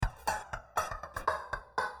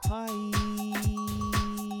Hi.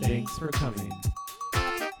 Thanks for coming.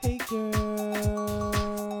 Hey,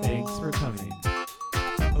 girl. Thanks for coming.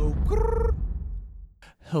 Oh, grrr.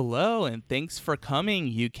 Hello, and thanks for coming,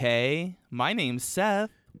 UK. My name's Seth.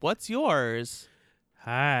 What's yours?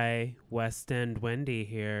 Hi, West End Wendy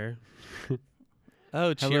here.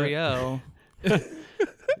 Oh, cheerio.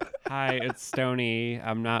 Hi, it's Stony.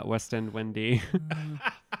 I'm not West End Wendy.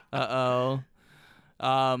 Uh-oh.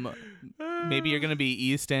 Maybe you're going to be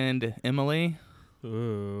East End Emily?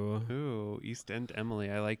 Ooh, Ooh, East End Emily.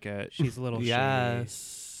 I like it. she's a little shady.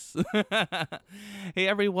 Yes. Hey,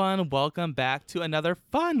 everyone. Welcome back to another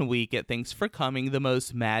fun week at Thanks for Coming, the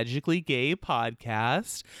most magically gay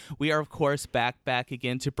podcast. We are, of course, back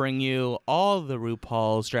again to bring you all the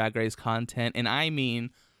RuPaul's Drag Race content, and I mean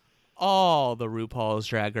all the RuPaul's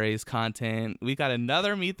Drag Race content. We got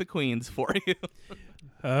another Meet the Queens for you.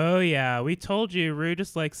 Oh yeah, we told you Rue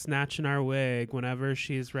just likes snatching our wig whenever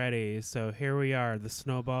she's ready. So here we are. The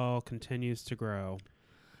snowball continues to grow.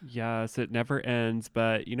 Yes, it never ends.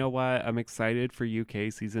 But you know what? I'm excited for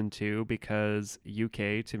UK season 2 because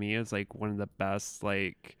UK to me is like one of the best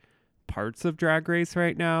like parts of Drag Race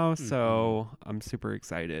right now. So I'm super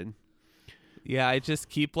excited. Yeah, I just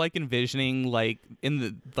keep like envisioning like in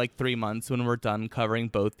the 3 months when we're done covering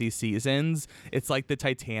both these seasons, it's like the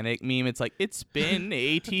Titanic meme. It's like, it's been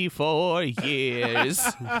 84 years.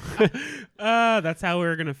 That's how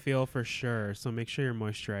we're gonna feel for sure. So make sure you're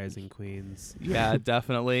moisturizing, queens. Yeah,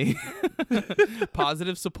 definitely.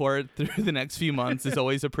 Positive support through the next few months is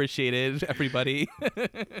always appreciated, everybody.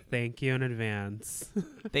 Thank you in advance.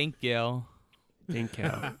 Thank you. Thank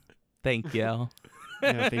you. Thank you.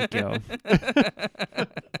 Yeah, thank you.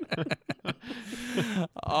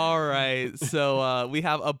 All right. So we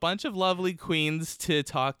have a bunch of lovely queens to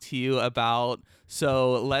talk to you about.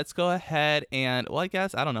 So let's go ahead and, well, I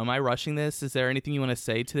guess, I don't know. Am I rushing this? Is there anything you want to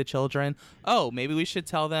say to the children? Oh, maybe we should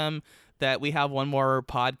tell them that we have one more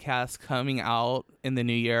podcast coming out in the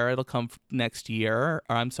new year. It'll come next year,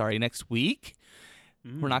 or I'm sorry, next week.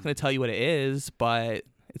 We're not going to tell you what it is, but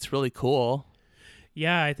it's really cool.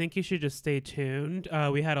 Yeah, I think you should just stay tuned.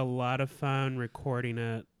 We had a lot of fun recording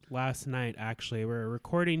it last night, actually. We're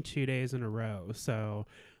recording 2 days in a row, so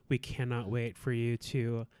we cannot wait for you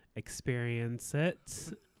to experience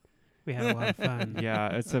it. We had a lot of fun.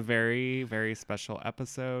 Yeah, it's a very, very special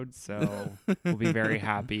episode. So we'll be very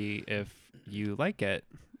happy if you like it.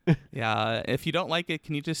 Yeah. If you don't like it,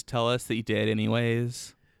 can you just tell us that you did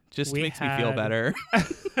anyways? Just We makes me feel better.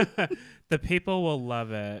 The people will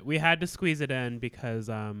love it. We had to squeeze it in because,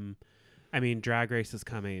 Drag Race is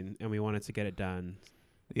coming, and we wanted to get it done.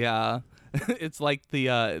 Yeah. It's like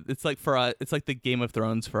it's like the Game of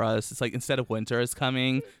Thrones for us. It's like instead of winter is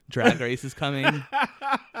coming, Drag Race is coming.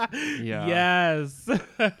 Yeah. Yes.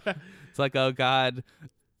 It's like, oh God,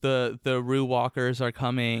 the Rue Walkers are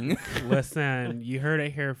coming. Listen, you heard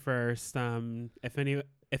it here first.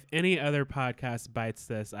 If any other podcast bites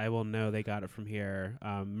this, I will know they got it from here.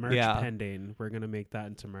 Merch pending. We're going to make that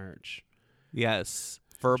into merch. Yes.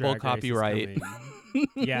 Verbal Drag Race is copyright. coming.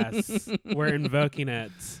 Yes. We're invoking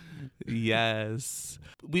it. Yes.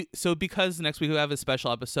 So because next week we have a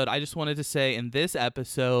special episode, I just wanted to say in this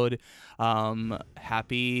episode,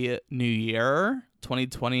 Happy New Year.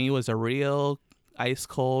 2020 was a real ice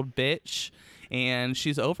cold bitch, and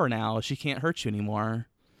she's over now. She can't hurt you anymore.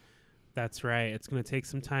 That's right. It's going to take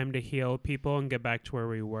some time to heal people and get back to where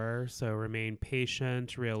we were. So remain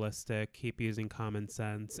patient, realistic, keep using common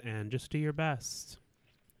sense, and just do your best.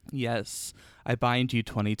 Yes, I bind you,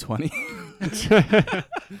 2020.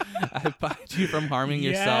 I bind you from harming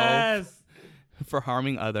yourself, for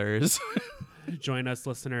harming others. Join us,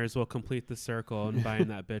 listeners. We'll complete the circle and bind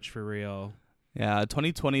that bitch for real. Yeah,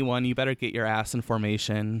 2021, you better get your ass in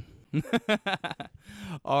formation.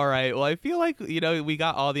 All right. Well, I feel like, we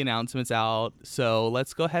got all the announcements out. So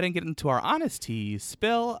let's go ahead and get into our honesty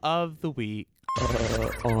spill of the week.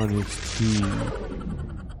 Honesty.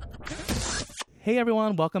 Hey,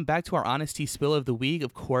 everyone. Welcome back to our honesty spill of the week.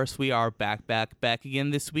 Of course, we are back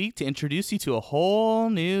again this week to introduce you to a whole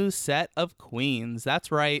new set of queens.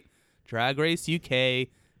 That's right. Drag Race UK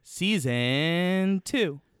Season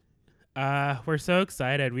 2. We're so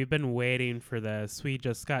excited. We've been waiting for this. We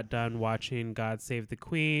just got done watching God Save the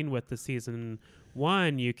Queen with the Season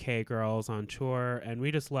 1 UK girls on tour, and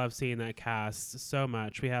we just love seeing that cast so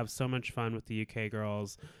much. We have so much fun with the UK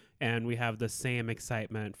girls, and we have the same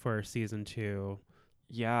excitement for Season 2.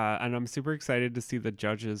 Yeah, and I'm super excited to see the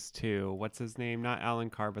judges too. What's his name? Not Alan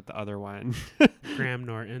Carr, but the other one. Graham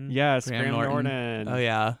Norton. Yes, Graham Graham Norton. Oh,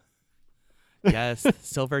 yeah. Yes,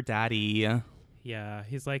 Silver Daddy. Yeah,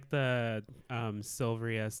 he's like the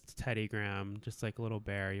silveriest Teddy Graham, just like a little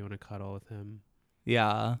bear. You want to cuddle with him.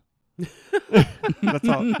 Yeah.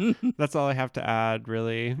 That's all I have to add,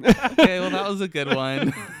 really. Okay, well, that was a good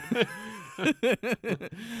one.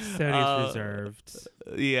 Sony's reserved.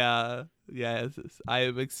 Yeah. Yes.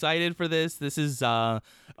 I'm excited for this. This is,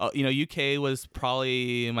 UK was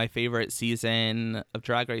probably my favorite season of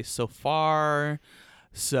Drag Race so far.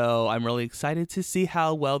 So I'm really excited to see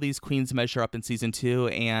how well these queens measure up in season 2.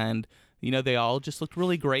 And, they all just looked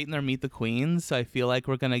really great in their Meet the Queens. So I feel like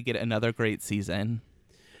we're going to get another great season.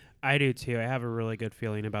 I do too. I have a really good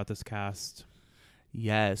feeling about this cast.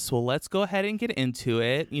 Yes. Well, let's go ahead and get into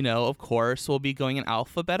it. Of course, we'll be going in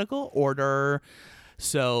alphabetical order.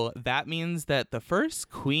 So that means that the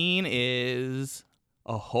first queen is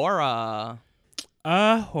A'Whora.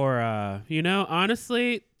 A'Whora.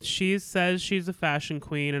 Honestly, she says she's a fashion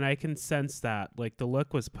queen, and I can sense that. Like, the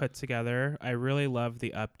look was put together. I really love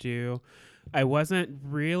the updo. I wasn't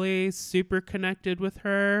really super connected with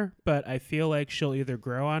her, but I feel like she'll either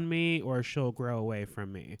grow on me or she'll grow away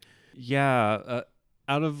from me. Yeah,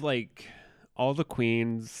 out of like all the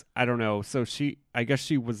queens, I don't know. So I guess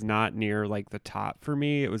she was not near like the top for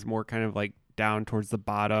me. It was more kind of like down towards the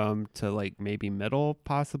bottom to like maybe middle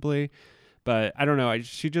possibly. But I don't know. I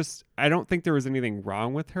don't think there was anything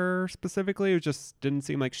wrong with her specifically. It just didn't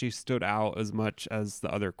seem like she stood out as much as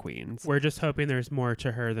the other queens. We're just hoping there's more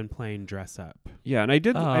to her than plain dress up. Yeah, and I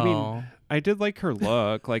did. I mean, Oh. I did like her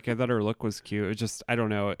look. Like I thought her look was cute. It just, I don't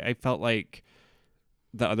know. I felt like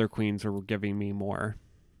the other queens were giving me more.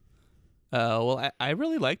 Well, I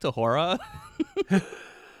really liked A'Whora.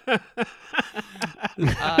 I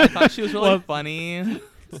thought she was really funny.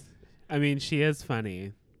 I mean, she is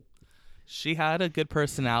funny. She had a good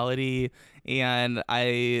personality, and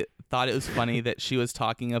I thought it was funny that she was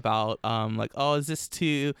talking about like, oh, is this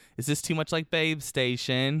too much like Babe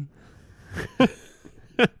Station?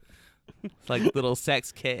 It's like little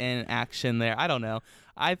sex kitten action there. I don't know.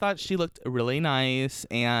 I thought she looked really nice,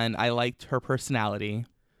 and I liked her personality.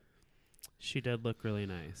 She did look really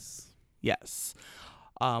nice. Yes.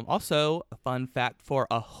 Also, a fun fact for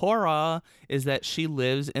A'Whora is that she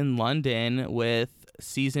lives in London with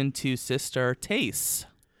season 2 sister Tace.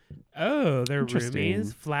 Oh, they're Interesting.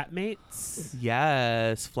 roomies, flatmates.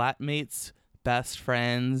 Yes, flatmates, best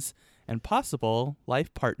friends, and possible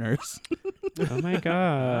life partners. Oh my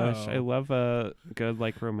gosh. Oh. I love a good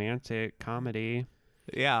like romantic comedy.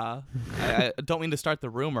 Yeah. I don't mean to start the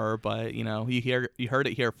rumor, but you heard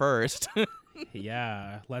it here first.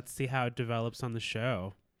 Yeah, let's see how it develops on the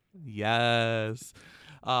show. Yes.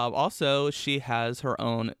 Also, she has her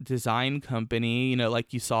own design company.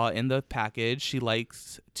 Like you saw in the package, she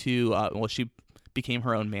likes to, she became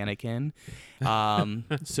her own mannequin.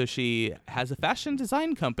 So she has a fashion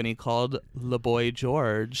design company called Le Boy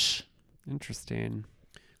George. Interesting.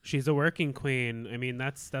 She's a working queen. I mean,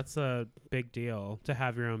 that's a big deal to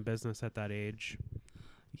have your own business at that age.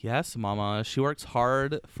 Yes, Mama. She works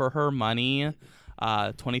hard for her money.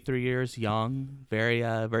 23 years young. Very,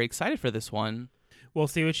 very excited for this one. We'll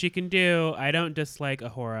see what she can do. I don't dislike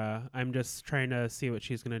A'Whora. I'm just trying to see what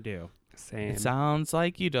she's going to do. Same. It sounds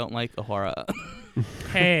like you don't like A'Whora.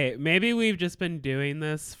 Hey, maybe we've just been doing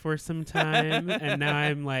this for some time, and now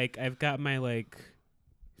I've got my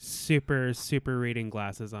super, super reading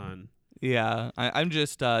glasses on. Yeah, I'm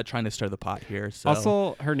just trying to stir the pot here. So.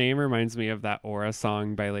 Also, her name reminds me of that Aura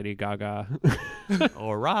song by Lady Gaga.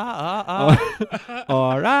 Aura.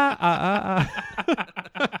 Aura.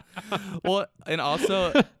 Well, and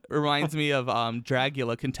also reminds me of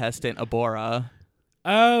Dragula contestant Abora.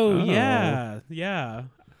 Oh, Oh. yeah.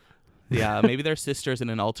 Yeah, maybe they're sisters in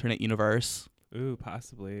an alternate universe. Ooh,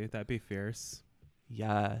 possibly. That'd be fierce.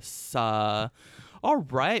 Yes. All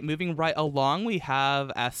right, moving right along, we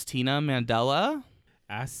have Astina Mandela.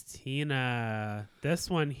 Astina. This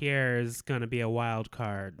one here is going to be a wild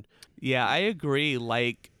card. Yeah, I agree.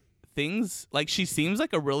 She seems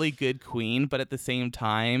like a really good queen, but at the same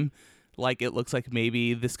time, it looks like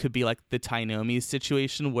maybe this could be like the Tainomi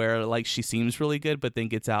situation where she seems really good, but then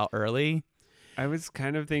gets out early. I was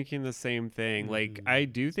kind of thinking the same thing. I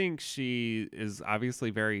do think she is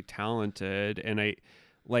obviously very talented, and I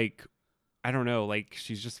don't know,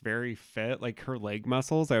 she's just very fit. Her leg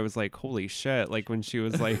muscles, I was like, holy shit. When she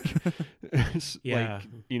was Yeah.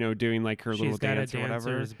 doing her little She's got a dance or whatever.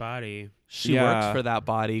 dancer's body. She Yeah. works for that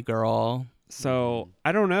body, girl. So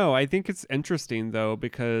I don't know. I think it's interesting though,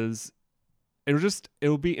 because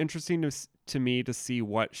it'll be interesting to me to see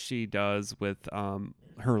what she does with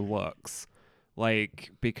her looks.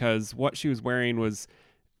 Because what she was wearing was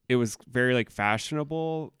very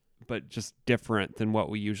fashionable, but just different than what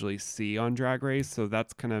we usually see on Drag Race. So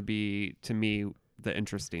that's gonna be, to me, the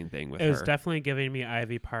interesting thing with It her. was definitely giving me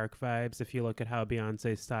Ivy Park vibes. If you look at how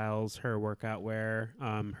Beyonce styles her workout wear,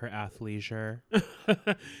 her athleisure,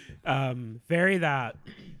 very that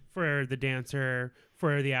for the dancer,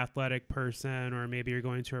 for the athletic person, or maybe you're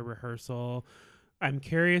going to a rehearsal. I'm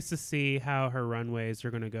curious to see how her runways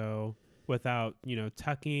are going to go without,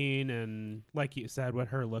 tucking, and like you said, what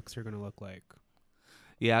her looks are going to look like.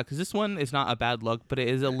 Yeah, because this one is not a bad look, but it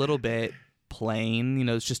is a little bit plain.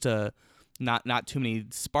 It's just a not too many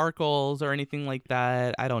sparkles or anything like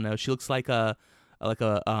that. I don't know. She looks like a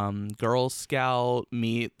Girl Scout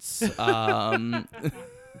meets like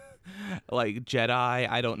Jedi.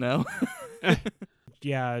 I don't know.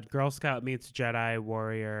 Yeah, Girl Scout meets Jedi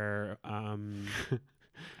Warrior.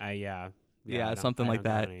 Yeah, something like I don't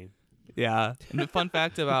that. got any. Yeah. And the fun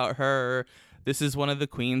fact about her, this is one of the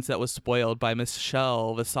queens that was spoiled by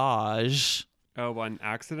Michelle Visage. Oh, one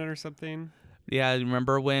accident or something? Yeah,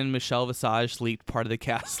 remember when Michelle Visage leaked part of the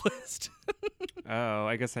cast list? Oh,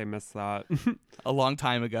 I guess I missed that. A long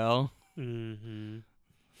time ago. Mm-hmm.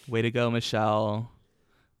 Way to go, Michelle.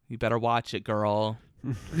 You better watch it, girl.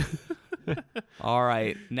 All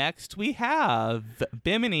right. Next, we have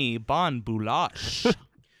Bimini Bon Boulash.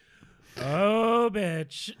 Oh,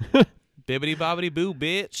 bitch. Bibbidi bobbidi boo,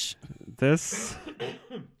 bitch. This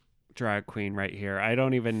drag queen right here, I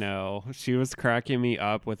don't even know. She was cracking me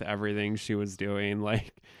up with everything she was doing.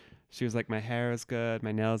 Like, she was like, my hair is good,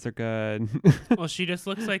 my nails are good. Well, she just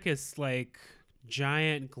looks like this like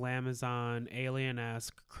giant glamazon,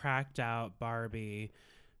 alien-esque, cracked out Barbie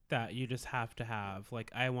that you just have to have.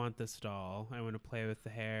 Like, I want this doll. I want to play with the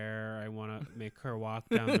hair. I want to make her walk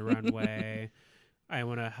down the runway. I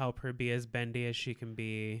want to help her be as bendy as she can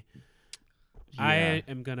be. Yeah. I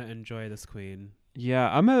am going to enjoy this queen. Yeah,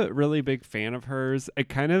 I'm a really big fan of hers. I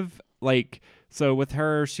kind of like, so with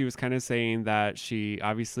her, she was kind of saying that she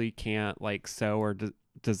obviously can't like sew or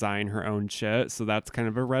design her own shit. So that's kind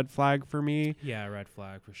of a red flag for me. Yeah, red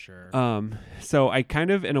flag for sure. So I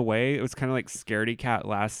kind of, in a way, it was kind of like Scaredy Cat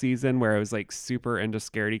last season, where I was like super into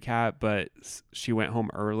Scaredy Cat, but she went home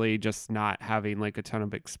early, just not having like a ton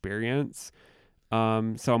of experience.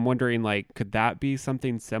 So I'm wondering, like, could that be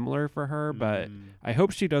something similar for her? But I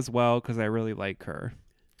hope she does well because I really like her.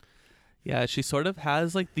 Yeah, she sort of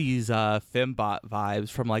has like these fembot vibes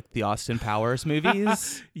from like the Austin Powers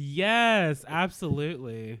movies. Yes,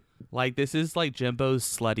 absolutely. Like, this is like Jimbo's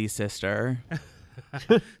slutty sister.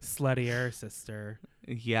 Sluttier sister.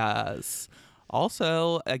 Yes.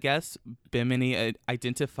 Also, I guess Bimini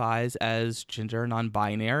identifies as gender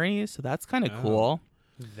non-binary, so that's kind of cool.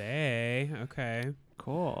 Okay.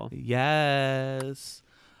 Cool. Yes.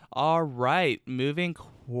 All right, moving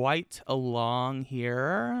quite along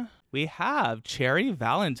here. We have Cherry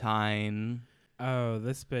Valentine. Oh,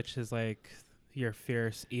 this bitch is like your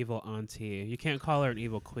fierce evil auntie. You can't call her an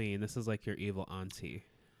evil queen. This is like your evil auntie.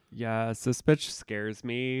 Yes, this bitch scares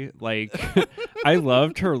me. Like, I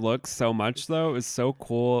loved her look so much, though. It was so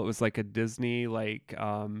cool. It was like a Disney, like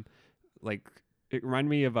it reminded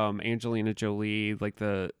me of Angelina Jolie, like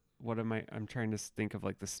I'm trying to think of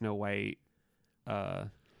like the Snow White,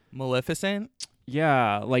 Maleficent?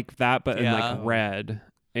 yeah, like that, but in Yeah. like red.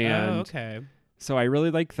 And okay. so I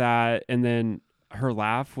really like that. And then her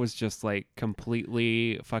laugh was just like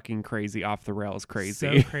completely fucking crazy, off the rails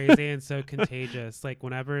crazy. So crazy and so contagious. Like,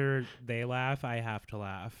 whenever they laugh, I have to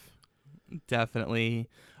laugh. Definitely.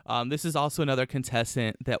 This is also another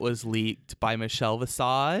contestant that was leaked by Michelle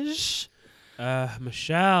Visage.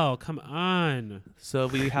 Michelle, come on. So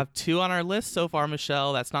we have 2 on our list so far,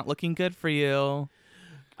 Michelle. That's not looking good for you.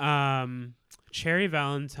 Cherry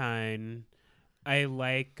Valentine. I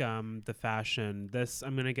like the fashion. This,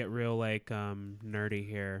 I'm gonna get real like nerdy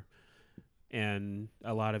here, and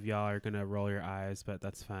a lot of y'all are gonna roll your eyes, but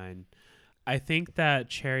that's fine. I think that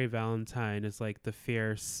Cherry Valentine is like the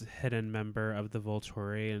fierce hidden member of the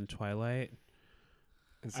Volturi in Twilight.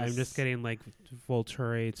 I'm just getting like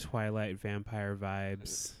Volturi Twilight vampire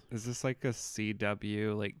vibes. Is this like a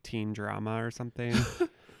CW like teen drama or something?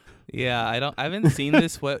 Yeah, I haven't seen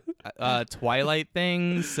this Twilight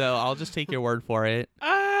thing, so I'll just take your word for it.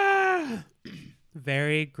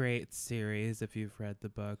 Very great series if you've read the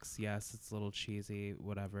books. Yes, it's a little cheesy,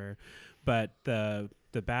 whatever. But the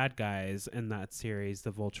bad guys in that series,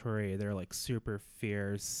 the Volturi, they're like super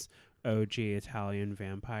fierce OG Italian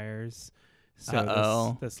vampires.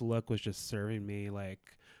 So this look was just serving me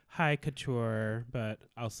like high couture, but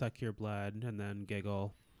I'll suck your blood and then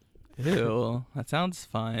giggle. Ew, that sounds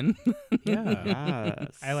fun. Yeah.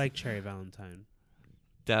 Yes. I like Cherry Valentine.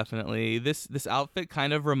 Definitely. This outfit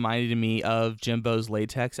kind of reminded me of Jimbo's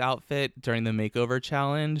latex outfit during the makeover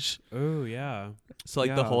challenge. Oh yeah. So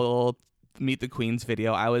like the Yeah. whole Meet the Queens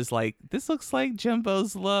video, I was like, this looks like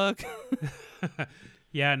Jimbo's look.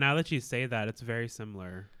 Yeah, now that you say that, it's very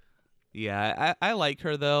similar. Yeah, I like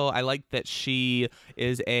her though. I like that she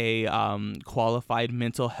is a qualified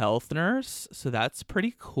mental health nurse, so that's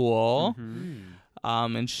pretty cool. Mhm.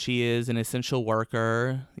 And she is an essential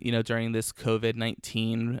worker, during this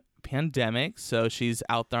COVID-19 pandemic. So she's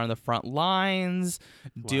out there on the front lines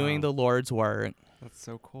doing Wow. the Lord's work. That's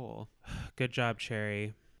so cool. Good job,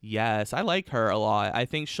 Cherry. Yes, I like her a lot. I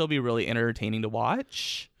think she'll be really entertaining to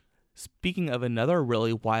watch. Speaking of another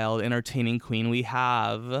really wild, entertaining queen, we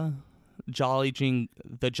have the Jolly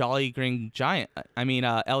Green Giant.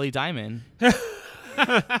 Ellie Diamond.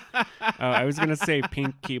 Oh, I was gonna say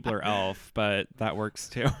Pink Keebler Elf, but that works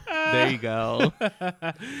too. There you go.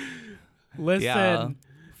 Listen, Yeah.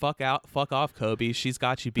 Fuck off, Kobe. She's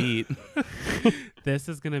got you beat. this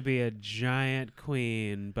is going to be a giant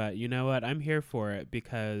queen, but you know what? I'm here for it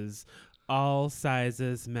because all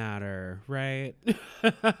sizes matter, right?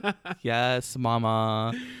 Yes,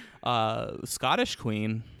 mama. Scottish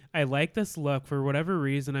queen. I like this look. For whatever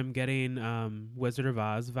reason, I'm getting Wizard of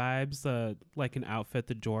Oz vibes, like an outfit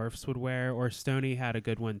the dwarfs would wear, or Stoney had a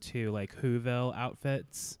good one too, like Whoville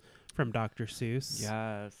outfits from Dr. Seuss.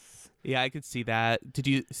 Yes. Yeah, I could see that. Did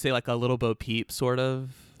you say like a Little Bo Peep sort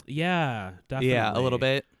of? Yeah, definitely. Yeah, a little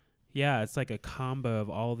bit. Yeah, it's like a combo of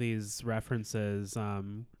all these references.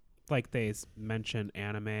 Like they mention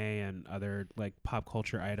anime and other like pop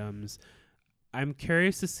culture items. I'm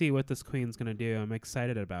curious to see what this queen's gonna do. I'm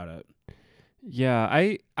excited about it.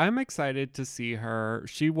 Yeah, I'm excited to see her.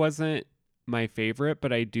 She wasn't my favorite,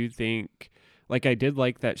 but I do think I did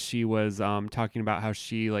like that she was talking about how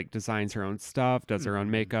she like designs her own stuff, does her own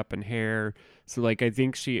Mhm. makeup and hair. So I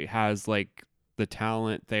think she has like the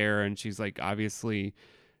talent there, and she's like obviously,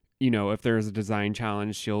 if there's a design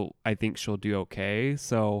challenge, I think she'll do okay.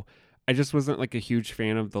 So I just wasn't like a huge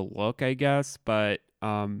fan of the look, I guess, but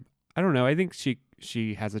I don't know. I think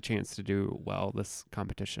she has a chance to do well this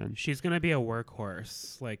competition. She's gonna be a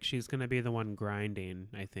workhorse. Like she's gonna be the one grinding,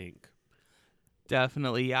 I think.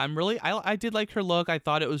 Definitely. Yeah, I did like her look. I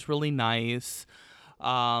thought it was really nice.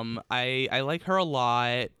 I like her a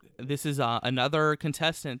lot. This is another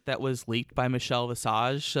contestant that was leaked by Michelle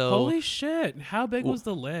Visage. So Holy shit! How big was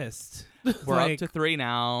the list? we're Like, up to 3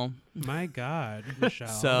 now. My God, Michelle.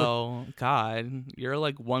 So, God, you're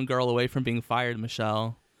like one girl away from being fired,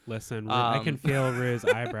 Michelle. Listen, I can feel Rue's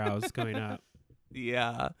eyebrows going up.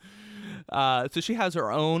 Yeah. So she has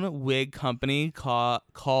her own wig company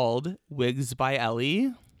called Wigs by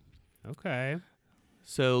Ellie. Okay.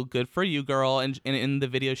 So good for you, girl. And in the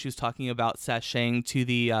video, she was talking about sashaying to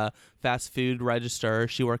the fast food register.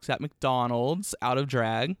 She works at McDonald's out of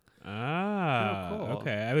drag. Ah, Oh, cool.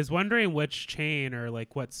 okay. I was wondering which chain or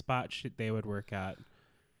like what spot they would work at.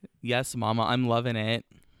 Yes, mama, I'm loving it.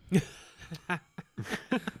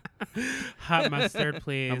 Hot mustard,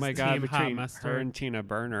 please. Oh my God, Team hot between her mustard. and Tina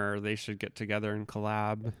Burner, they should get together and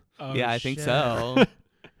collab. Oh, Yeah, I think shit. so.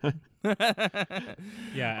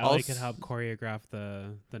 Yeah, Ellie could help choreograph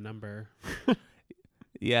the number.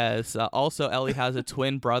 Yes. Also, Ellie has a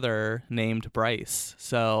twin brother named Bryce.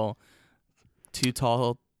 So 2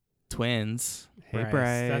 tall twins. Hey,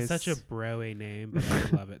 Bryce. That's such a bro-y name, but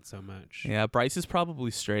I love it so much. Yeah, Bryce is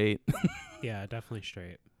probably straight. Yeah, definitely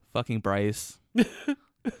straight. Fucking Bryce.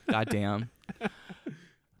 Goddamn.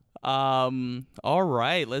 All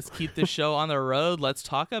right, let's keep the show on the road. Let's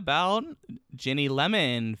talk about Jenny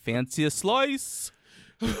Lemon, Fancy a Slice.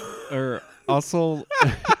 Or also,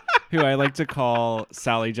 who I like to call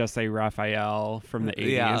Sally Jesse Raphael from the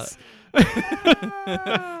 80s.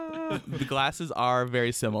 Yeah. The glasses are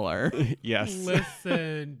very similar. Yes.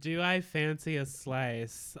 Listen, do I fancy a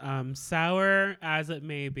slice? Sour as it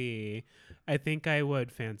may be, I think I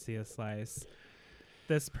would fancy a slice.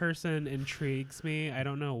 This person intrigues me. I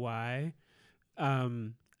don't know why.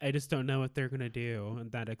 I just don't know what they're gonna do,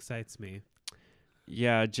 and that excites me.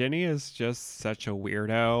 Yeah, Jenny is just such a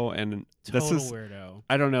weirdo, and Total this is weirdo.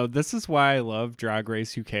 I don't know. This is why I love Drag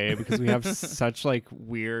Race UK, because we have such like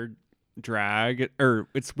weird drag, or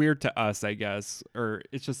it's weird to us, I guess, or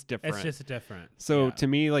it's just different. It's just different. So Yeah. to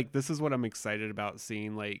me, like, this is what I'm excited about,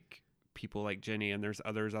 seeing like people like Jenny, and there's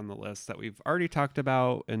others on the list that we've already talked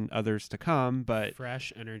about and others to come, but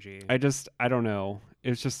Fresh energy. I don't know.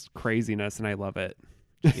 It's just craziness, and I love it.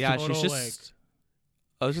 Yeah, Total, she's just.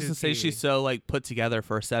 I was just gonna say kooky. she's so like put together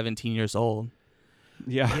for 17 years old.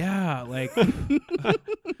 Yeah. Yeah, like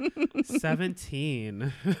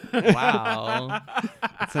 17. Wow.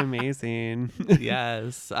 It's amazing.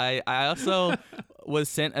 Yes. I also was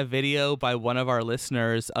sent a video by one of our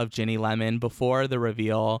listeners of Ginny Lemon before the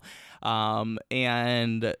reveal.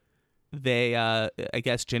 And they, I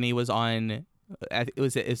guess Ginny was on,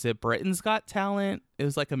 is it Britain's Got Talent? It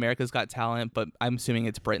was like America's Got Talent, but I'm assuming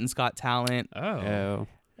it's Britain's Got Talent. Oh.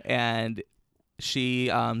 And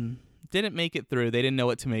she didn't make it through. They didn't know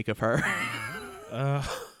what to make of her.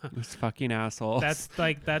 Those fucking assholes.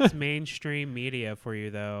 That's mainstream media for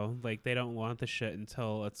you, though. Like, they don't want the shit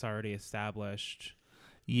until it's already established.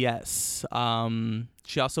 Yes.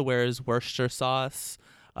 She also wears Worcestershire sauce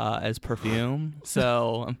as perfume.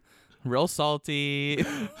 So real salty.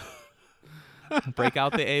 Break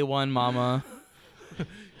out the A1, mama.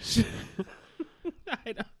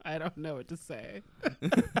 I don't know what to say.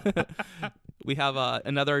 We have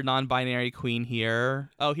another non-binary queen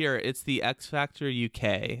here. Oh, here, it's the X Factor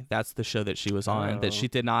UK. That's the show that she was on that she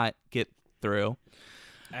did not get through.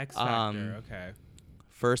 X Factor, okay.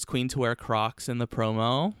 First queen to wear Crocs in the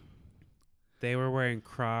promo. They were wearing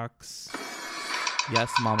Crocs.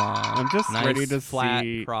 Yes, mama. I'm just nice ready to flat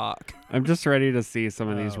see. Croc. I'm just ready to see some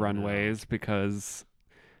of these Oh, runways because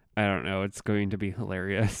I don't know. It's going to be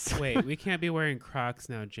hilarious. Wait, we can't be wearing Crocs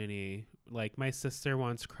now, Ginny. Like, my sister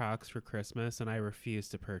wants Crocs for Christmas, and I refuse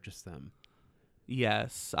to purchase them.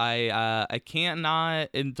 Yes, I can't not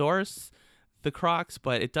endorse the Crocs,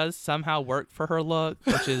 but it does somehow work for her look,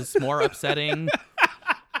 which is more upsetting.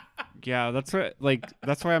 Yeah, that's why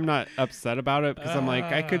I'm not upset about it because I'm like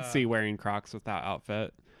I could see wearing Crocs with that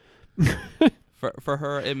outfit. For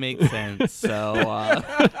her, it makes sense. So,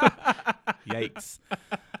 yikes.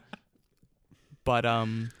 But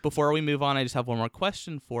before we move on, I just have one more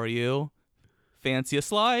question for you. Fancy a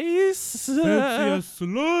slice? slice.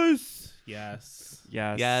 Yes.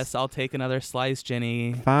 Yes. Yes, I'll take another slice,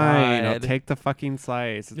 Jenny. Fine, I'll God. take the fucking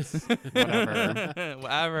slice. It's whatever.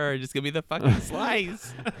 Whatever, just give me the fucking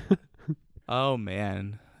slice. Oh,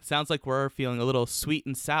 man. Sounds like we're feeling a little sweet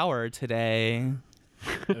and sour today.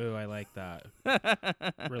 Ooh, I like that.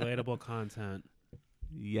 Relatable content.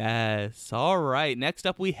 Yes. All right. Next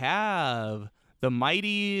up, we have the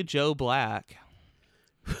mighty Joe Black.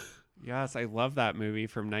 Yes, I love that movie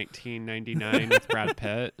from 1999 with Brad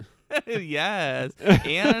Pitt. Yes.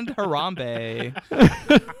 And Harambe.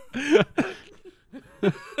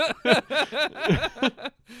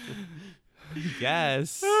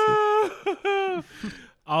 Yes.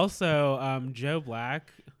 Also, Joe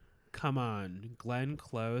Black, come on. Glenn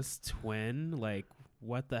Close, twin. Like,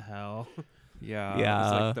 what the hell? Yeah. Yeah. It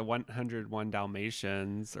was like the 101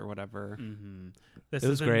 Dalmatians or whatever. Mm-hmm. This It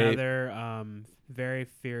was is great. another very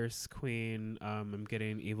fierce queen. I'm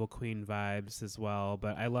getting Evil Queen vibes as well,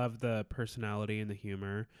 but I love the personality and the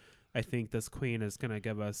humor. I think this queen is going to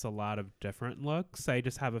give us a lot of different looks. I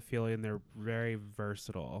just have a feeling they're very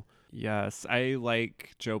versatile. Yes, I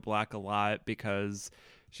like Joe Black a lot because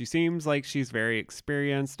she seems like she's very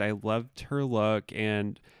experienced. I loved her look,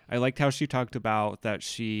 and I liked how she talked about that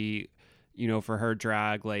she, you know, for her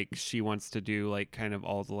drag, like she wants to do like kind of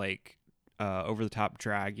all the like over the top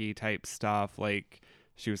draggy type stuff. Like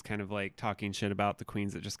she was kind of like talking shit about the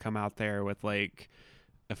queens that just come out there with like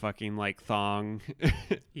a fucking like thong.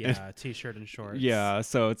 Yeah, t-shirt and shorts. Yeah,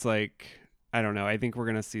 so it's like I don't know. I think we're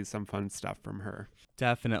gonna see some fun stuff from her.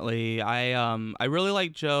 Definitely. I really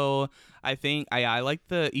like Joe. I think I like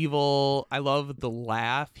the evil. I love the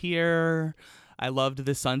laugh here. I loved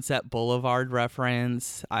the Sunset Boulevard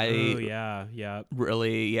reference. Oh, yeah. I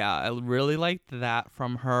really liked that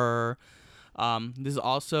from her. This is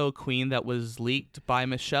also a queen that was leaked by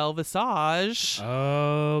Michelle Visage.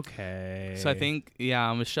 Okay. So I think,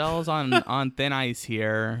 Michelle's on thin ice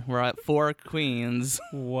here. We're at 4 queens.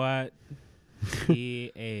 What?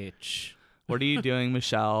 TH. What are you doing,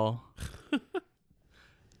 Michelle?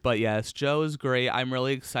 But yes, Joe is great. I'm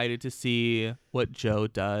really excited to see what Joe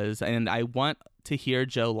does. And I want to hear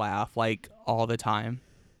Joe laugh like all the time.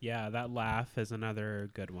 Yeah, that laugh is another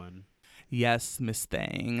good one. Yes, Miss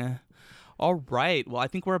Thing. All right. Well, I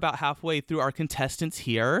think we're about halfway through our contestants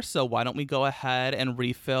here. So why don't we go ahead and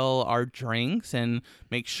refill our drinks and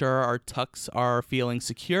make sure our tucks are feeling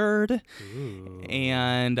secured. Ooh.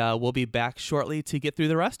 And we'll be back shortly to get through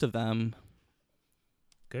the rest of them.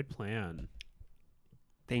 Good plan.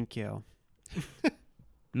 Thank you.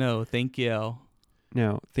 No, thank you.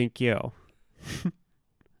 No, thank you.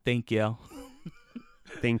 Thank you.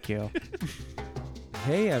 Thank you.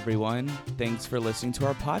 Hey everyone, thanks for listening to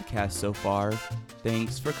our podcast so far.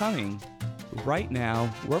 Thanks for coming. Right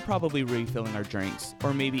now, we're probably refilling our drinks,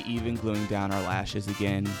 or maybe even gluing down our lashes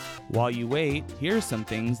again. While you wait, here's some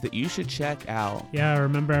things that you should check out. Yeah,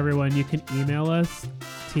 remember everyone, you can email us,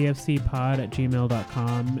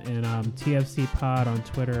 tfcpod@gmail.com, and tfcpod on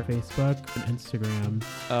Twitter, Facebook, and Instagram.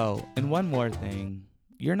 Oh, and one more thing.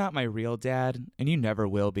 You're not my real dad, and you never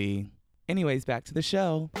will be. Anyways, back to the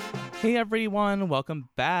show. Hey everyone, welcome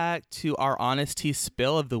back to our honesty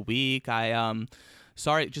spill of the week.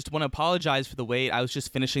 Sorry, just want to apologize for the wait. I was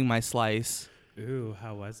just finishing my slice. Ooh,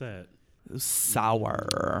 how was it? It was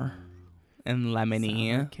sour and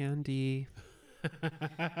lemony. Sour candy.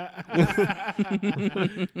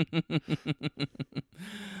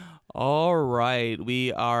 All right,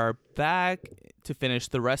 we are back to finish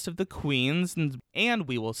the rest of the queens, and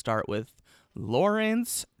we will start with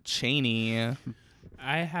Lawrence Chaney.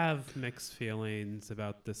 I have mixed feelings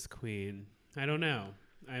about this queen. I don't know.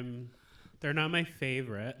 They're not my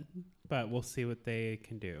favorite, but we'll see what they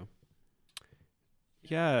can do.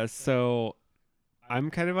 Yeah, so I'm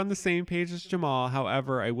kind of on the same page as Jamal.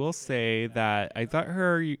 However, I will say that I thought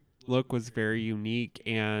her look was very unique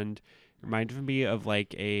and reminded me of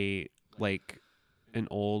like an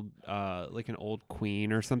old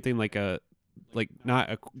queen or something, like not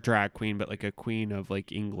a drag queen, but like a queen of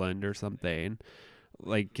like England or something,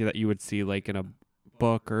 like that you would see like in a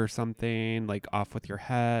book or something, like Off With Your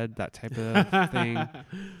Head, that type of thing.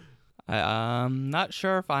 I'm not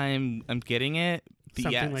sure if I'm getting it.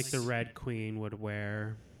 Something yes. like the Red Queen would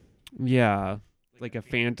wear. Yeah, like a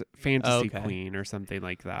fantasy Okay. queen or something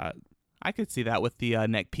like that. I could see that with the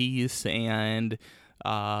neck piece and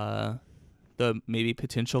the maybe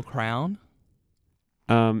potential crown.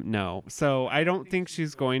 No. So I don't think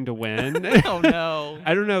she's going to win. Oh no.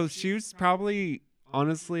 I don't know. She was probably,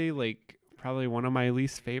 honestly, probably one of my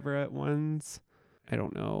least favorite ones. I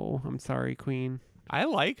don't know. I'm sorry, Queen. I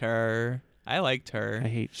like her. I liked her. I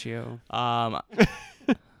hate you. Wow.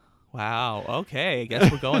 Okay. I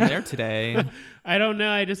guess we're going there today. I don't know.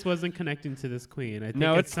 I just wasn't connecting to this queen. I think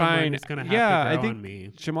No, it's fine. It's gonna have Yeah, to I grow think on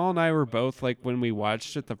me. Jamal and I were both like, when we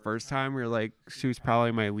watched it the first time, we were like, she was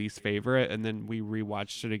probably my least favorite. And then we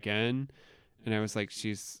rewatched it again. And I was like,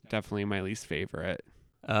 she's definitely my least favorite.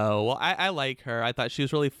 Oh, well, I like her. I thought she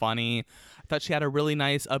was really funny. I thought she had a really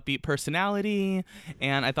nice, upbeat personality.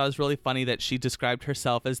 And I thought it was really funny that she described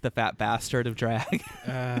herself as the fat bastard of drag.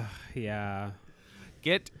 Yeah.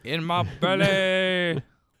 Get in my belly.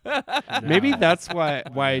 Maybe No. that's why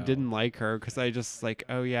I No. didn't like her, because I just like,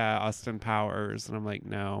 oh yeah, Austin Powers. And I'm like,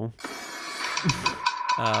 no.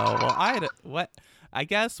 Oh, well, I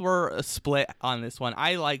guess we're split on this one.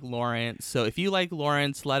 I like Lawrence. So if you like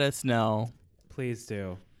Lawrence, let us know. Please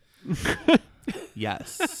do.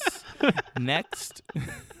 Yes. Next.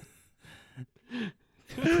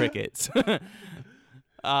 Crickets.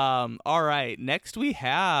 All right. Next we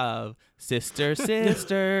have Sister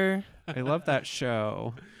Sister. I love that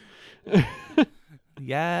show.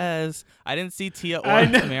 Yes. I didn't see Tia or I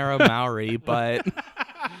know. Tamara Mowry, but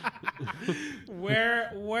Where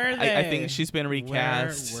were they? I think she's been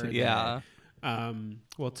recast. Where were Yeah.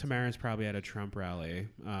 Well, Tamara's probably at a Trump rally.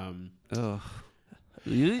 Ugh.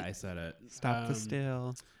 I said it. Stop the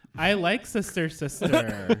steal. I like Sister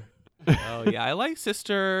Sister. Oh yeah, I like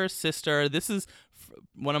Sister Sister. This is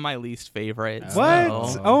one of my least favorites. What?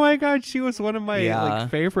 though. Oh my god, she was one of my Yeah.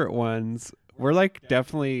 favorite ones. We're like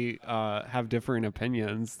definitely have differing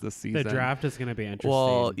opinions this The season. draft is going to be interesting.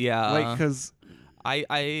 Well, yeah. Like, because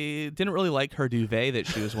I didn't really like her duvet that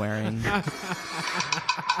she was wearing.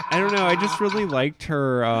 I don't know, I just really liked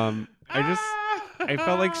her. I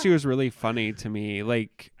felt like she was really funny to me.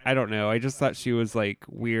 Like, I don't know, I just thought she was like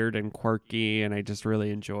weird and quirky, and I just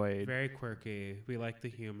really enjoyed. Very quirky. We like the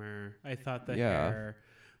humor. I thought the Yeah. hair,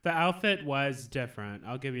 the outfit was different.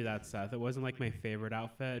 I'll give you that, Seth. It wasn't like my favorite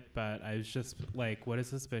outfit, but I was just like, what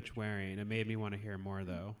is this bitch wearing? It made me want to hear more,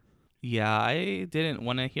 though. Yeah, I didn't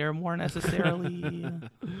want to hear more necessarily.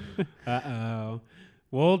 Uh-oh.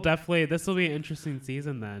 Well, definitely, this will be an interesting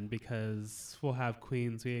season then, because we'll have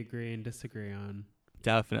queens we agree and disagree on.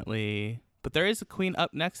 Definitely. But there is a queen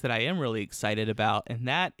up next that I am really excited about, and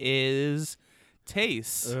that is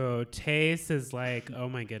Tace. Oh, Tace is like, oh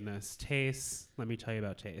my goodness. Tace, let me tell you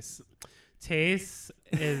about Tace. Tace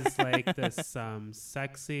is like this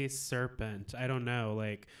sexy serpent. I don't know,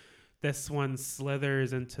 like this one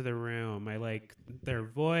slithers into the room. I like their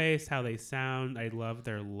voice, how they sound. I love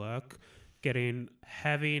their look. Getting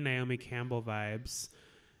heavy Naomi Campbell vibes.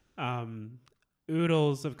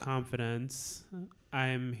 Oodles of confidence.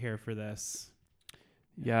 I'm here for this.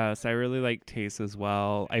 Yes, I really like Tace as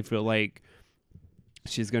well. I feel like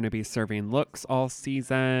she's going to be serving looks all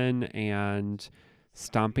season, and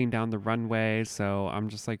stomping down the runway. So I'm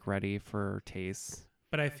just like ready for Tace.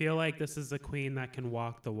 But I feel like this is a queen that can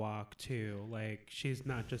walk the walk too. Like she's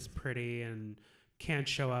not just pretty and can't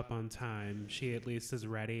show up on time. She at least is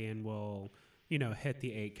ready and will, hit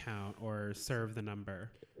the 8 count or serve the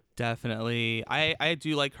number. Definitely. I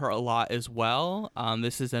do like her a lot as well.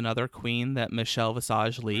 This is another queen that Michelle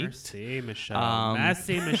Visage leaked. Merci, Michelle.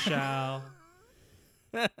 Merci, Michelle.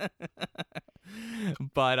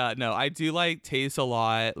 But no, I do like Tace a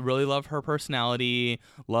lot. Really love her personality.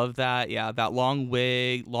 Love that. Yeah, that long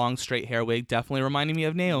wig, long straight hair wig. Definitely reminding me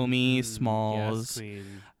of Naomi Smalls. Yes,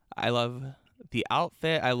 queen. I love the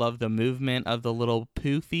outfit. I love the movement of the little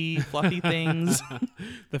poofy, fluffy things.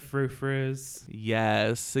 The frou-frous.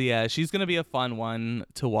 Yes. So yeah, she's going to be a fun one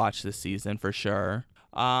to watch this season for sure.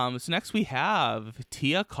 So next we have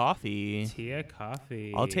Tia Coffee. Tia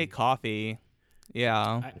Coffee. I'll take coffee.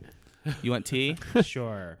 Yeah. You want tea?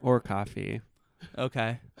 Sure. Or coffee.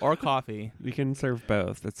 Okay. Or coffee. We can serve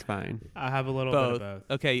both. That's fine. I'll have a little bit of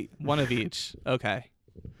both. Okay. One of each. Okay.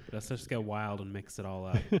 Let's just get wild and mix it all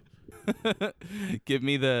up. Give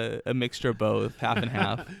me a mixture of both, half and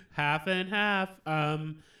half. Half and half.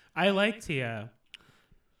 I like Tia.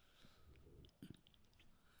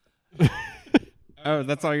 Oh,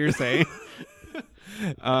 that's all you're saying?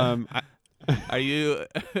 Are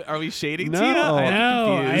we shading No. Tia? Oh, I'm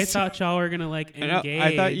No, I confused. thought y'all were gonna engage.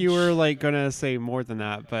 I thought you were like gonna say more than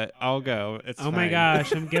that, but I'll go. It's Oh my fine.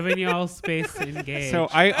 gosh, I'm giving y'all space to engage. So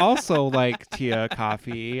I also like Tia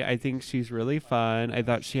Coffee. I think she's really fun. I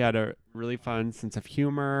thought she had a really fun sense of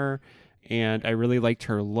humor, and I really liked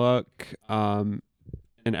her look and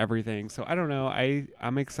everything. So I don't know.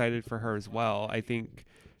 I'm excited for her as well. I think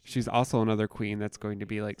she's also another queen that's going to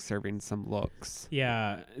be like serving some looks.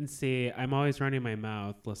 Yeah, and see, I'm always running my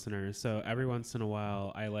mouth, listeners. So every once in a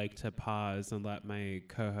while, I like to pause and let my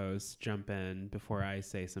co-host jump in before I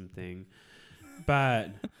say something. But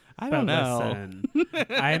I don't know. Listen,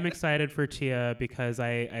 I am excited for Tia because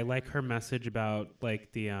I like her message about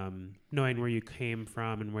like the knowing where you came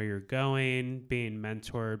from and where you're going, being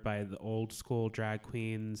mentored by the old school drag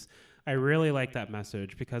queens. I really like that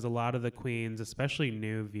message because a lot of the queens, especially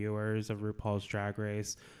new viewers of RuPaul's Drag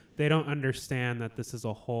Race, they don't understand that this is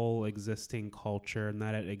a whole existing culture and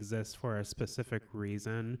that it exists for a specific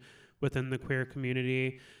reason within the queer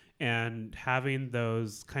community. And having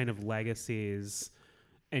those kind of legacies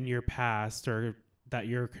in your past or that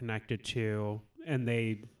you're connected to, and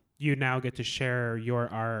you now get to share your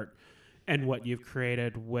art and what you've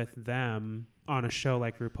created with them on a show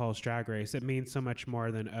like RuPaul's Drag Race, it means so much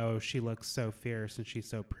more than, oh, she looks so fierce and she's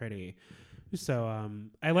so pretty. So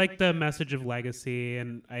I like the message of legacy,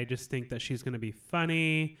 and I just think that she's going to be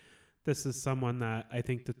funny. This is someone that I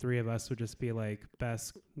think the three of us would just be like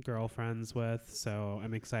best girlfriends with. So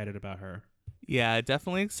I'm excited about her. Yeah,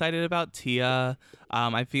 definitely excited about Tia.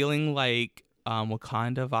 I'm feeling like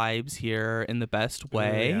Wakanda vibes here in the best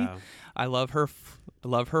way. Oh, yeah. I love her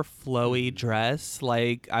flowy dress.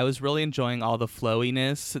 Like, I was really enjoying all the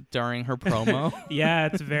flowiness during her promo. Yeah,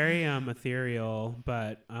 it's very ethereal,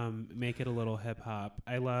 but make it a little hip hop.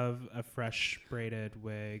 I love a fresh braided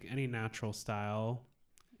wig, any natural style.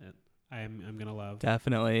 I'm gonna love.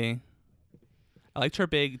 Definitely. I liked her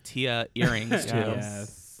big Tia earrings too.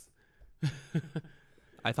 Yes.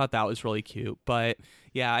 I thought that was really cute. But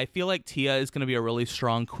yeah, I feel like Tia is going to be a really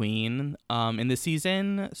strong queen in the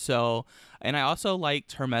season. So, and I also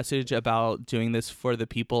liked her message about doing this for the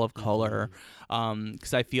people of color.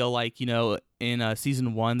 Because I feel like, in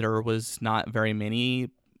season 1, there was not very many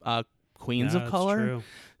queens of color. True.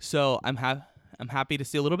 So I'm happy to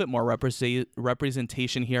see a little bit more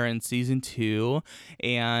representation here in season 2,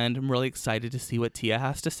 and I'm really excited to see what Tia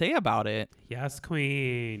has to say about it. Yes,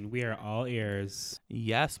 queen. We are all ears.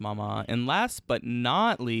 Yes, mama. And last but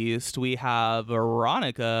not least, we have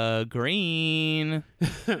Veronica Green.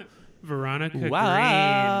 Veronica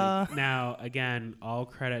Wow. Green. Now, again, all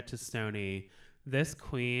credit to Stoney. This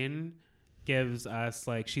queen gives us,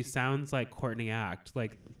 she sounds like Courtney Act,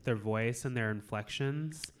 like their voice and their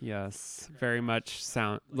inflections. Yes, very much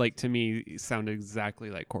sounded exactly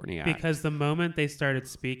like Courtney Act. Because the moment they started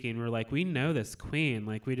speaking, we're like, we know this queen.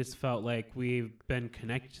 Like, we just felt like we've been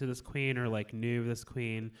connected to this queen or knew this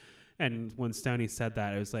queen. And when Stoney said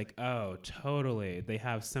that, it was like, oh, totally. They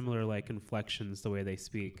have similar inflections the way they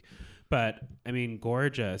speak. But, I mean,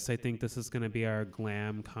 gorgeous. I think this is going to be our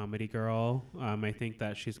glam comedy girl. I think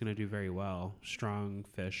that she's going to do very well. Strong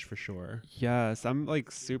fish for sure. Yes, I'm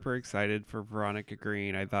super excited for Veronica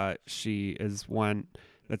Green. I thought she is one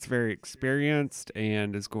that's very experienced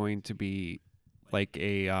and is going to be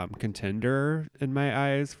a contender in my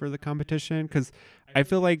eyes for the competition, because I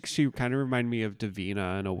feel like she kind of reminded me of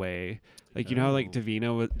Davina in a way. Like, you know how like Oh.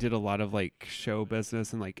 Davina did a lot of like show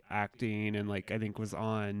business and like acting and like I think was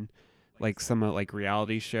on like some like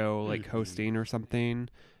reality show like hosting or something.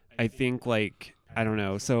 I think like I don't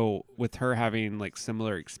know. So with her having like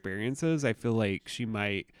similar experiences, I feel like she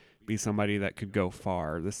might be somebody that could go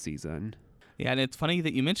far this season. Yeah, and it's funny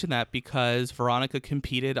that you mentioned that because Veronica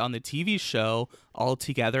competed on the TV show All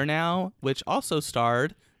Together Now, which also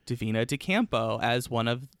starred Davina DeCampo as one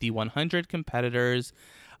of the 100 competitors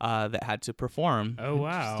that had to perform. Oh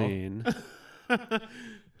wow! Interesting.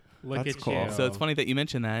 Look That's at cool. you. So it's funny that you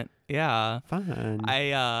mentioned that. Yeah. Fun.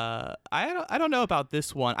 I don't know about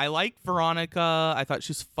this one. I liked Veronica. I thought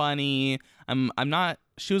she was funny. I'm not.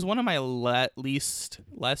 She was one of my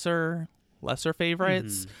lesser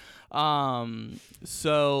favorites.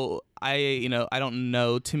 So I don't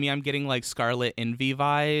know. To me, I'm getting like Scarlet Envy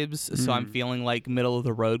vibes. So I'm feeling like middle of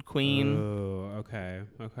the road queen. Oh, okay.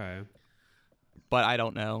 But I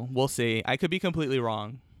don't know. We'll see. I could be completely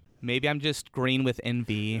wrong. Maybe I'm just green with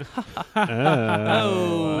envy.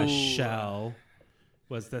 Oh. Michelle.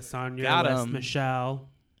 Was this on your Got list, 'em. Michelle?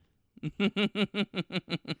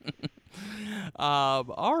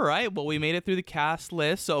 All right. Well, we made it through the cast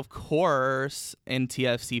list. So, of course, in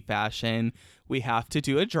TFC fashion, we have to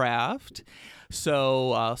do a draft.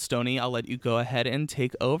 So, Stony, I'll let you go ahead and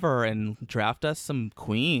take over and draft us some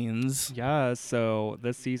queens. Yeah, so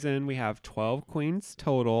this season we have 12 queens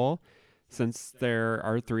total. Since there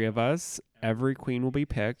are 3 of us, every queen will be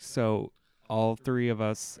picked. So all 3 of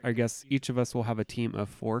us, I guess each of us will have a team of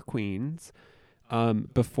 4 queens.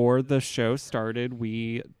 Before the show started,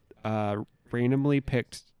 we randomly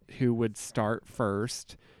picked who would start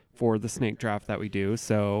first for the snake draft that we do.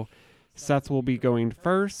 So Seth will be going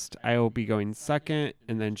first, I will be going second,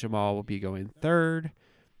 and then Jamal will be going third.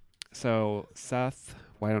 So, Seth,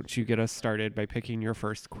 why don't you get us started by picking your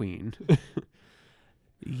first queen?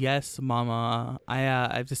 Yes, Mama.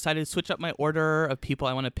 I've decided to switch up my order of people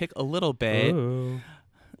I want to pick a little bit. Ooh.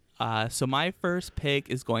 So my first pick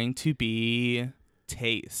is going to be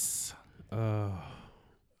Tace. Oh.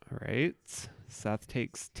 All right. Seth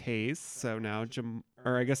takes Taste. So now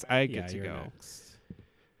I guess I get to you're go. next.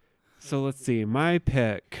 So let's see. My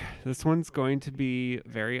pick. This one's going to be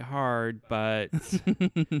very hard, but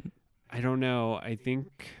I don't know. I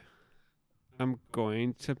think I'm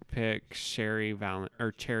going to pick Cherry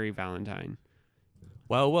Valentine.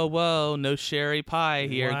 Whoa. No sherry pie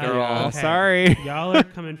here, Wow. girl. Oh, Okay. sorry. Y'all are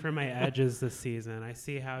coming for my edges this season. I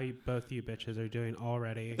see how both you bitches are doing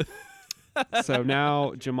already. So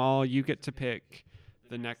now, Jamal, you get to pick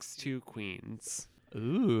the next 2 queens.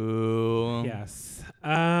 Ooh. Yes.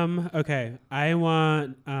 Okay. I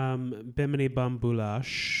want Bimini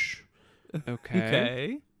Bambulash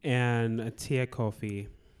Okay. and Tia Kofi.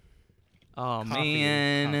 Oh, Coffee,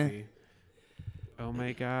 man. coffee. Oh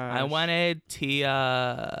my gosh. I wanted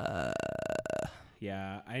Tia.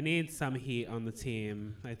 Yeah, I need some heat on the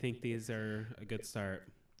team. I think these are a good start.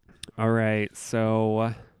 All right.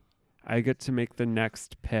 So I get to make the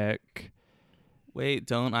next pick. Wait,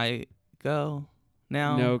 don't I go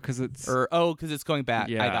now? No, because it's because it's going back.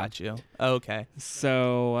 I Yeah. got you. Okay.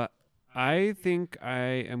 so. I think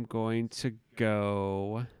I am going to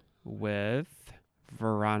go with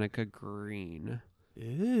Veronica Green.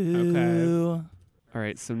 Ooh. All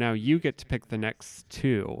right. So now you get to pick the next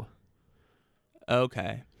 2.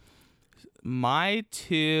 Okay. My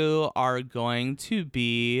 2 are going to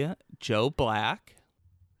be Joe Black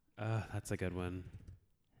That's a good one.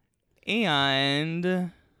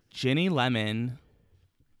 and Ginny Lemon.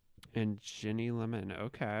 And Ginny Lemon.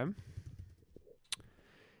 Okay.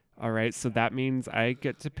 All right. So that means I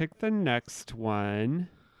get to pick the next one.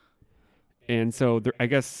 And so I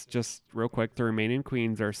guess just real quick, the remaining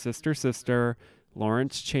queens are Sister,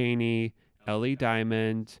 Lawrence Chaney, Ellie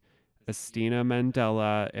Diamond, Estina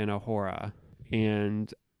Mandela, and Ahura.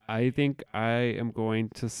 And I think I am going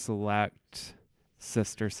to select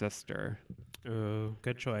Sister. Ooh,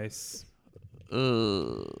 good choice.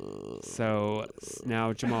 Ooh. So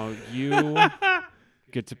now, Jamal, you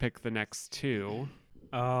get to pick the next 2.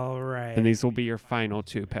 All right. And these will be your final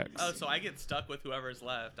 2 picks. Oh, so I get stuck with whoever's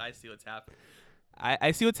left. I see what's happening.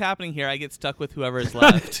 I see what's happening here. I get stuck with whoever's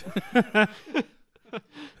left.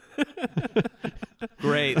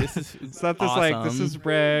 Great. This is Seth is awesome. like, this is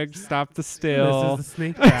rigged. Stop the steal. This is the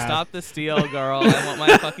snake draft. Stop the steal, girl. I want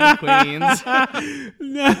my fucking queens.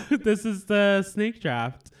 No, this is the snake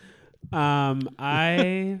draft.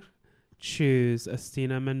 I choose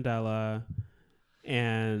Estina Mandela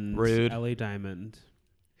and Rude. Ellie Diamond.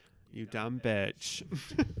 You dumb bitch.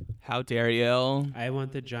 How dare you? I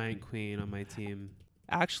want the giant queen on my team.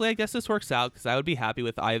 Actually, I guess this works out because I would be happy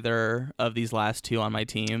with either of these last two on my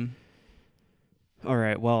team. All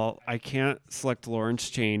right. Well, I can't select Lawrence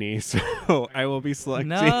Chaney, so I will be selecting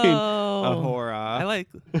No. Ahura. I like.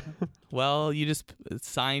 Well, you just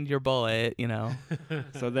signed your bullet, you know.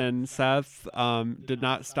 So then Seth did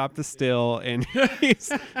not stop the steal, and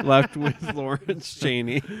he's left with Lawrence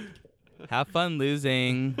Chaney. Have fun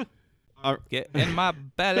losing. Uh, Get in my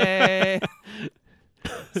belly.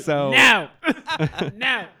 So No.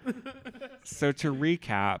 No. So to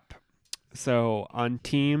recap, so on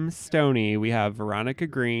Team Stony, we have Veronica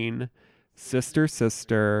Green, Sister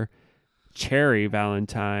Sister, Cherry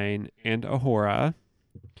Valentine, and Ahura.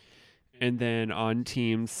 And then on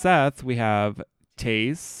Team Seth, we have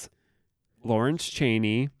Tace, Lawrence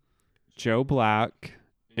Chaney, Joe Black,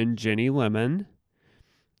 and Jenny Lemon.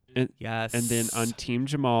 Yes. And then on Team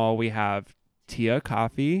Jamal, we have Tia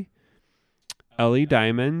Coffee, Ellie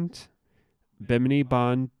Diamond, Bimini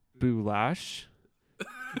Bon Boulash.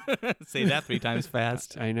 Say that 3 times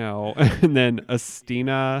fast. I know. And then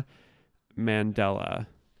Astina Mandela.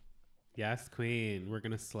 Yes, queen. We're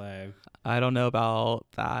gonna slay. I don't know about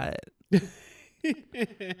that.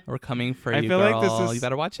 We're coming for I you, feel girl. like this is You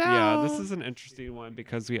better watch out. Yeah, this is an interesting one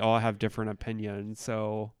because we all have different opinions.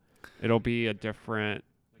 So it'll be a different,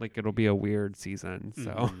 like it'll be a weird season.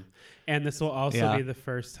 So Mhm. And this will also Yeah. be the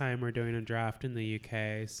first time we're doing a draft in the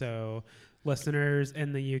UK. So listeners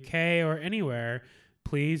in the UK or anywhere,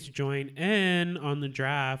 please join in on the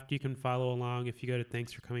draft. You can follow along if you go to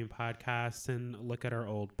Thanks for Coming podcast and look at our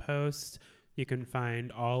old posts. You can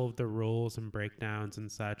find all of the rules and breakdowns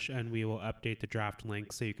and such, and we will update the draft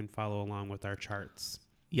link so you can follow along with our charts.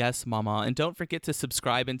 Yes, mama. And don't forget to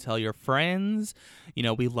subscribe and tell your friends. You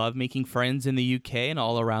know, we love making friends in the UK and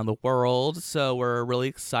all around the world. So we're really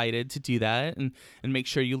excited to do that. And make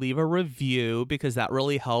sure you leave a review because that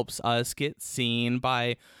really helps us get seen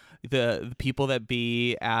by the people that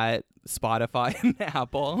be at Spotify and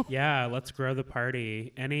Apple. Yeah, let's grow the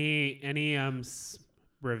party. Any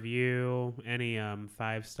review, any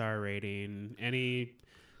 5-star rating, any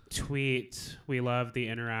tweet. We love the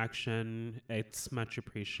interaction. It's much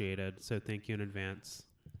appreciated. So thank you in advance.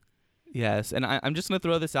 Yes. And I'm just going to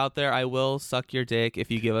throw this out there. I will suck your dick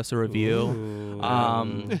if you give us a review. Ooh.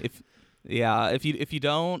 If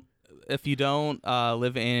you don't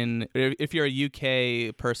live in, if you're a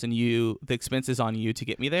UK person, the expense is on you to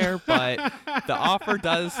get me there, but the offer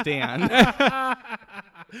does stand.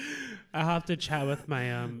 I'll have to chat with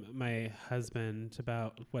my my husband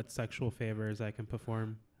about what sexual favors I can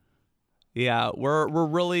perform. Yeah, we're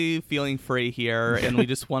really feeling free here, and we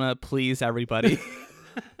just want to please everybody.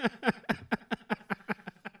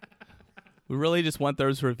 We really just want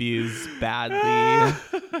those reviews badly.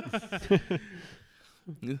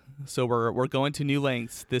 So we're going to new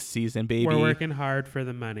lengths this season, baby. We're working hard for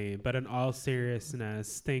the money, but in all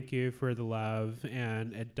seriousness, thank you for the love,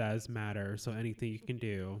 and it does matter. So anything you can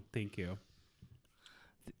do, thank you.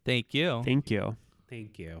 Thank you. thank you.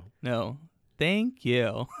 Thank you. No, thank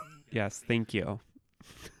you. Yes, thank you.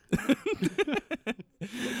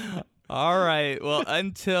 All right. Well,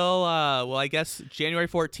 until I guess January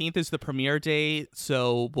 14th is the premiere date,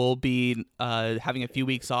 so we'll be having a few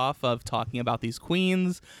weeks off of talking about these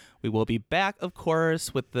queens. We will be back, of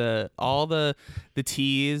course, with all the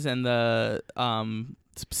teas and the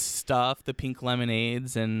stuff, the pink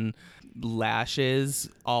lemonades and lashes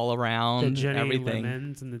all around. The Jenny everything.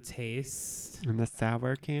 lemons and the taste. And the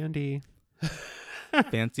sour candy.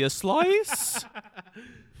 Fancy a slice?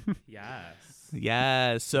 Yes.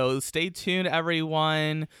 Yeah, so stay tuned,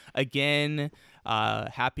 everyone. Again,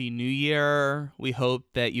 Happy New Year. We hope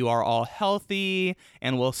that you are all healthy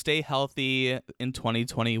and will stay healthy in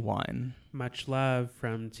 2021. Much love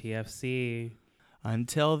from TFC.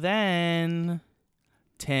 Until then,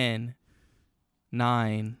 10,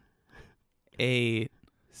 9, 8,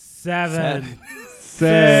 7,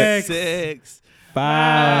 6, 6,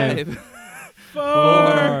 5,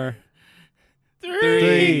 4,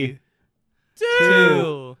 3,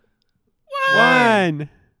 2, 1.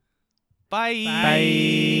 Bye.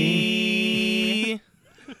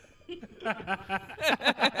 Bye.